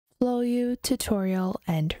Flowlu tutorial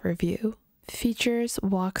and review. Features,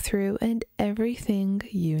 walkthrough, and everything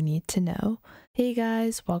you need to know. Hey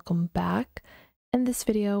guys, welcome back. In this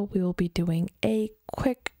video, we will be doing a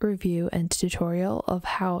quick review and tutorial of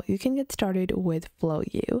how you can get started with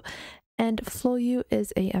Flowlu. And Flowlu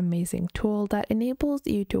is an amazing tool that enables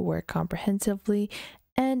you to work comprehensively,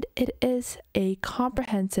 and it is a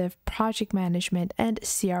comprehensive project management and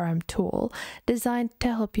CRM tool designed to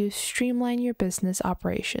help you streamline your business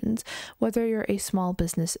operations. Whether you're a small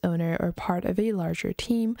business owner or part of a larger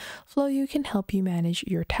team, Flowlu can help you manage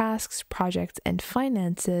your tasks, projects, and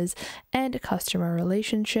finances and customer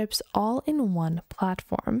relationships all in one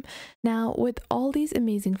platform. Now, with all these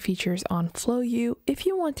amazing features on Flowlu, if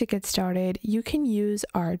you want to get started, you can use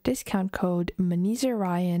our discount code Manizha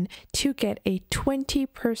Ryan to get a 20%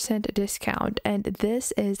 discount, and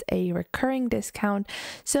this is a recurring discount,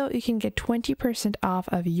 so you can get 20% off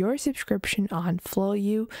of your subscription on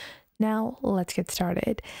Flowlu. Now let's get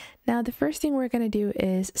started. Now the first thing we're going to do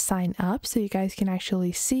is sign up so you guys can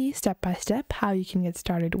actually see step by step how you can get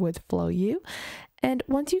started with Flowlu. And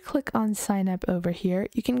once you click on sign up over here,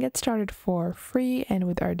 you can get started for free and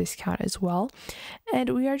with our discount as well.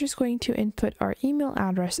 And we are just going to input our email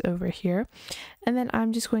address over here. And then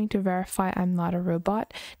I'm just going to verify I'm not a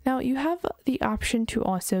robot. Now you have the option to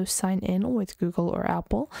also sign in with Google or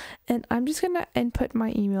Apple. And I'm just going to input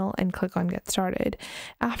my email and click on get started.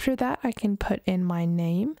 After that, I can put in my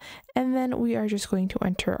name, and then we are just going to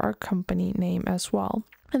enter our company name as well.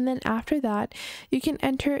 And then after that, you can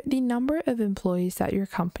enter the number of employees that your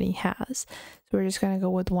company has. So we're just going to go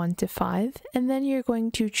with 1 to 5, and then you're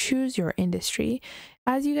going to choose your industry.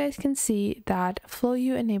 As you guys can see, that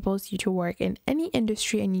Flowlu enables you to work in any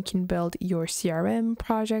industry, and you can build your CRM,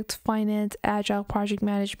 projects, finance, agile project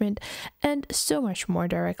management, and so much more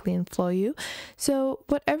directly in Flowlu. So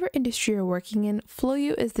whatever industry you're working in,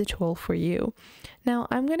 Flowlu is the tool for you. Now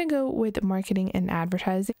I'm going to go with marketing and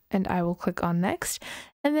advertising, and I will click on next.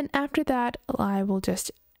 And then after that, I will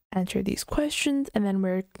just enter these questions, and then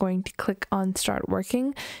we're going to click on start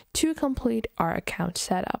working to complete our account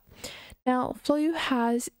setup. Now, Flowlu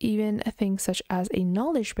has even things such as a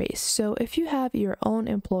knowledge base. So if you have your own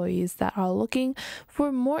employees that are looking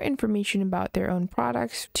for more information about their own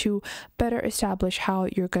products to better establish how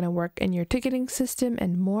you're going to work in your ticketing system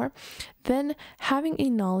and more, then having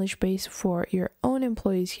a knowledge base for your own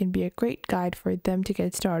employees can be a great guide for them to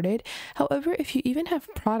get started. However, if you even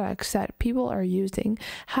have products that people are using,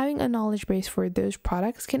 having a knowledge base for those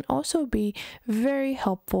products can also be very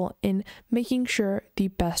helpful in making sure the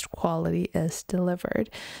best quality is delivered.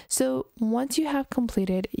 So once you have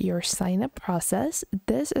completed your sign up process,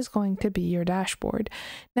 this is going to be your dashboard.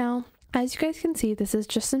 Now, as you guys can see, this is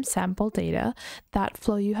just some sample data that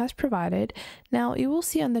Flowlu has provided. Now you will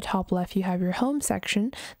see on the top left, you have your home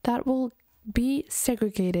section that will be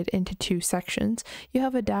segregated into two sections. You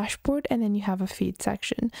have a dashboard, and then you have a feed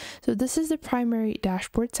section. So this is the primary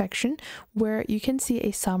dashboard section where you can see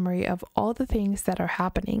a summary of all the things that are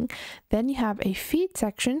happening. Then you have a feed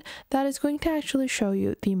section that is going to actually show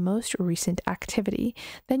you the most recent activity.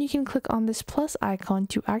 Then you can click on this plus icon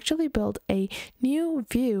to actually build a new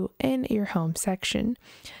view in your home section.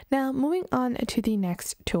 Now moving on to the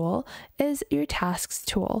next tool is your tasks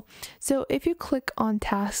tool. So if you click on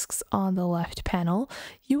tasks on the left panel,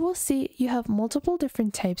 you will see you have multiple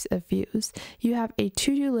different types of views. You have a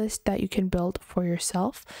to-do list that you can build for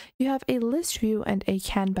yourself. You have a list view and a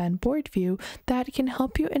Kanban board view that can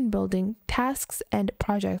help you in building tasks and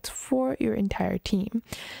projects for your entire team.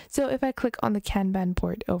 So if I click on the Kanban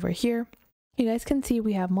board over here, you guys can see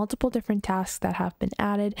we have multiple different tasks that have been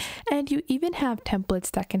added, and you even have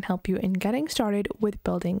templates that can help you in getting started with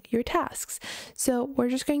building your tasks. So we're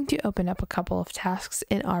just going to open up a couple of tasks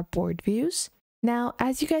in our board views. Now,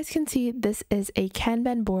 as you guys can see, this is a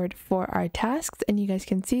Kanban board for our tasks, and you guys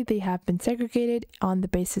can see they have been segregated on the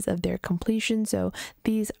basis of their completion. So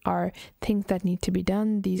these are things that need to be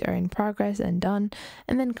done, these are in progress and done,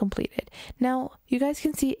 and then completed. Now, you guys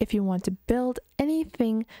can see if you want to build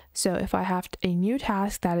anything. So if I have a new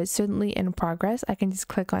task that is certainly in progress, I can just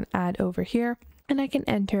click on add over here, and I can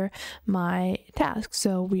enter my task.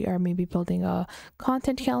 So we are maybe building a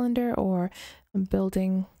content calendar or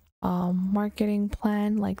building marketing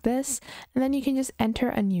plan like this, and then you can just enter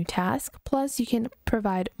a new task. Plus you can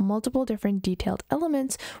provide multiple different detailed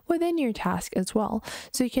elements within your task as well.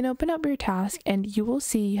 So you can open up your task, and you will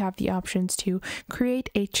see you have the options to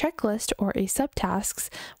create a checklist or a subtasks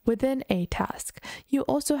within a task. You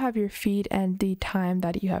also have your feed and the time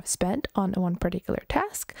that you have spent on one particular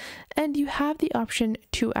task, and you have the option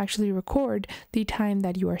to actually record the time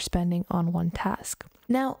that you are spending on one task.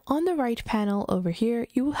 Now, on the right panel over here,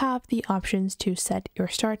 you will have the options to set your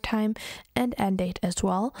start time and end date as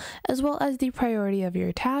well as the priority of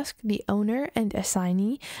your task, the owner and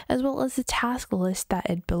assignee, as well as the task list that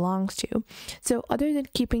it belongs to. So other than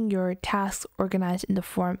keeping your tasks organized in the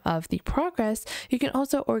form of the progress, you can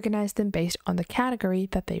also organize them based on the category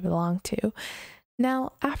that they belong to.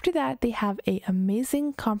 Now, after that, they have an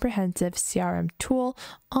amazing comprehensive CRM tool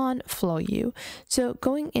on Flowlu. So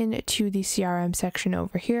going into the CRM section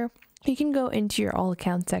over here, you can go into your all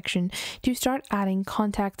accounts section to start adding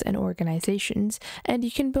contacts and organizations, and you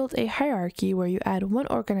can build a hierarchy where you add one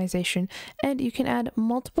organization and you can add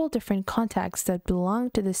multiple different contacts that belong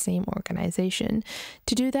to the same organization.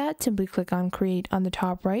 To do that, simply click on create on the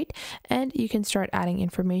top right and you can start adding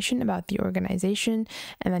information about the organization,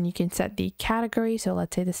 and then you can set the category. So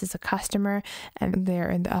let's say this is a customer and they're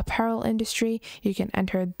in the apparel industry. You can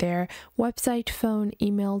enter their website, phone,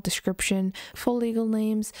 email, description, full legal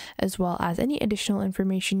names, as well as any additional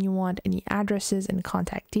information you want, any addresses and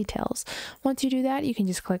contact details. Once you do that, you can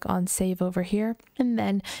just click on save over here, and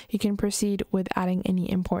then you can proceed with adding any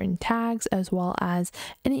important tags as well as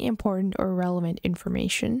any important or relevant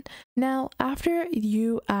information. Now, after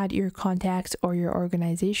you add your contacts or your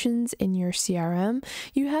organizations in your CRM,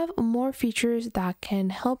 you have more features that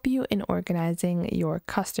can help you in organizing your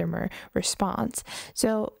customer response.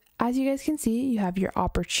 So as you guys can see, you have your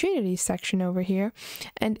opportunities section over here.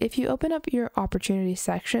 And if you open up your opportunities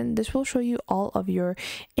section, this will show you all of your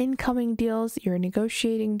incoming deals, your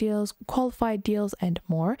negotiating deals, qualified deals, and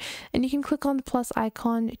more. And you can click on the plus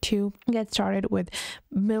icon to get started with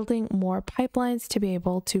building more pipelines to be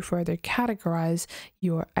able to further categorize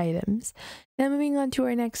your items. Now, moving on to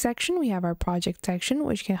our next section, we have our project section,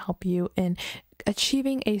 which can help you in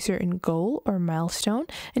achieving a certain goal or milestone,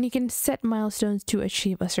 and you can set milestones to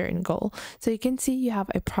achieve a certain goal. So you can see you have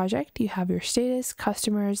a project, you have your status,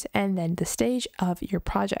 customers, and then the stage of your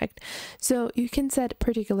project. So you can set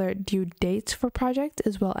particular due dates for projects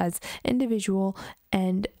as well as individual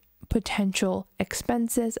and potential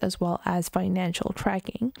expenses as well as financial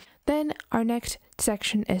tracking. Then our next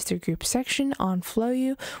section is the group section on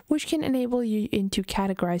Flowlu, which can enable you into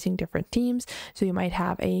categorizing different teams. So you might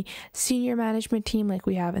have a senior management team like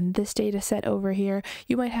we have in this data set over here.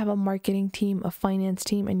 You might have a marketing team, a finance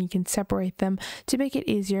team, and you can separate them to make it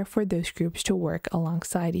easier for those groups to work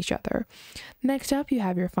alongside each other. Next up, you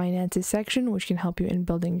have your finances section, which can help you in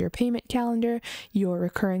building your payment calendar, your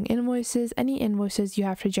recurring invoices, any invoices you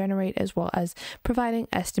have to generate, as well as providing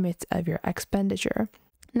estimates of your expenditure.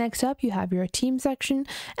 Next up, you have your team section,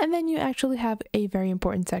 and then you actually have a very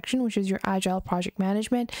important section, which is your agile project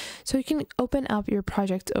management. So you can open up your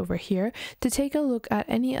projects over here to take a look at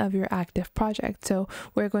any of your active projects. So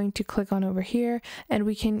we're going to click on over here, and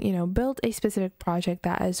we can, build a specific project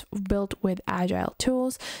that is built with agile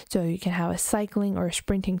tools. So you can have a cycling or a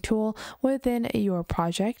sprinting tool within your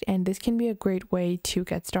project, and this can be a great way to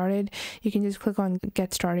get started. You can just click on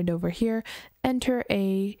get started over here, enter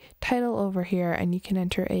a title over here, and you can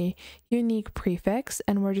enter a unique prefix,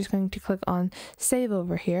 and we're just going to click on save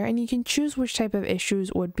over here, and you can choose which type of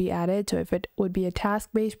issues would be added. So if it would be a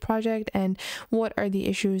task-based project, and what are the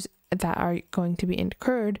issues that are going to be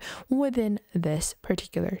incurred within this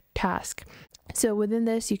particular task. So within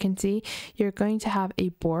this, you can see you're going to have a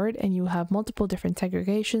board, and you have multiple different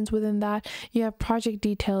segregations within that. You have project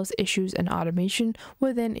details, issues, and automation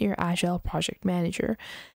within your Agile Project Manager.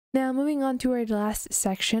 Now, moving on to our last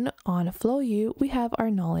section on Flowlu, we have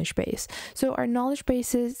our knowledge base. So our knowledge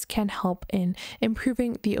bases can help in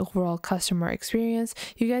improving the overall customer experience.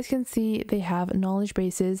 You guys can see they have knowledge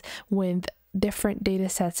bases with different data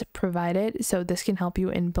sets provided. So this can help you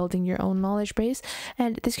in building your own knowledge base,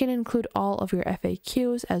 and this can include all of your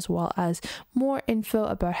FAQs as well as more info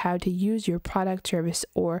about how to use your product, service,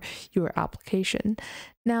 or your application.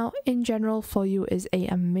 Now, in general, Flowlu is an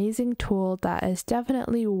amazing tool that is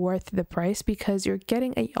definitely worth the price because you're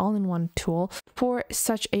getting an all-in-one tool for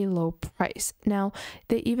such a low price. Now,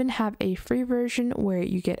 they even have a free version where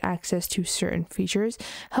you get access to certain features.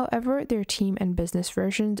 However, their team and business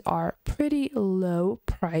versions are pretty low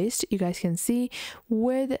priced. You guys can see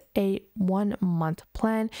with a 1-month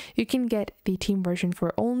plan, you can get the team version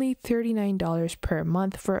for only $39 per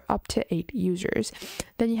month for up to 8 users.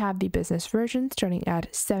 Then you have the business version starting at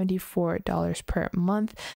 $74 per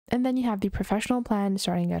month, and then you have the professional plan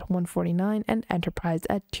starting at $149 and enterprise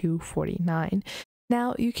at $249.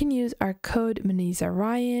 Now you can use our code Manizha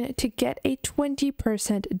Ryan to get a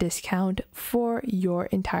 20% discount for your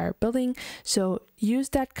entire building. So use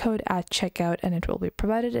that code at checkout and it will be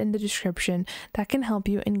provided in the description. That can help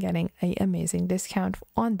you in getting an amazing discount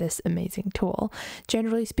on this amazing tool.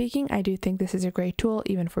 Generally speaking, I do think this is a great tool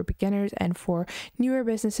even for beginners and for newer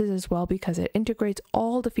businesses as well, because it integrates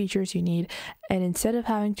all the features you need, and instead of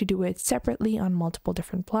having to do it separately on multiple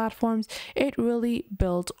different platforms, it really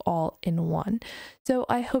builds all in one. So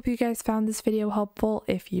I hope you guys found this video helpful.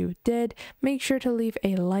 If you did, make sure to leave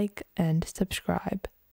a like and subscribe.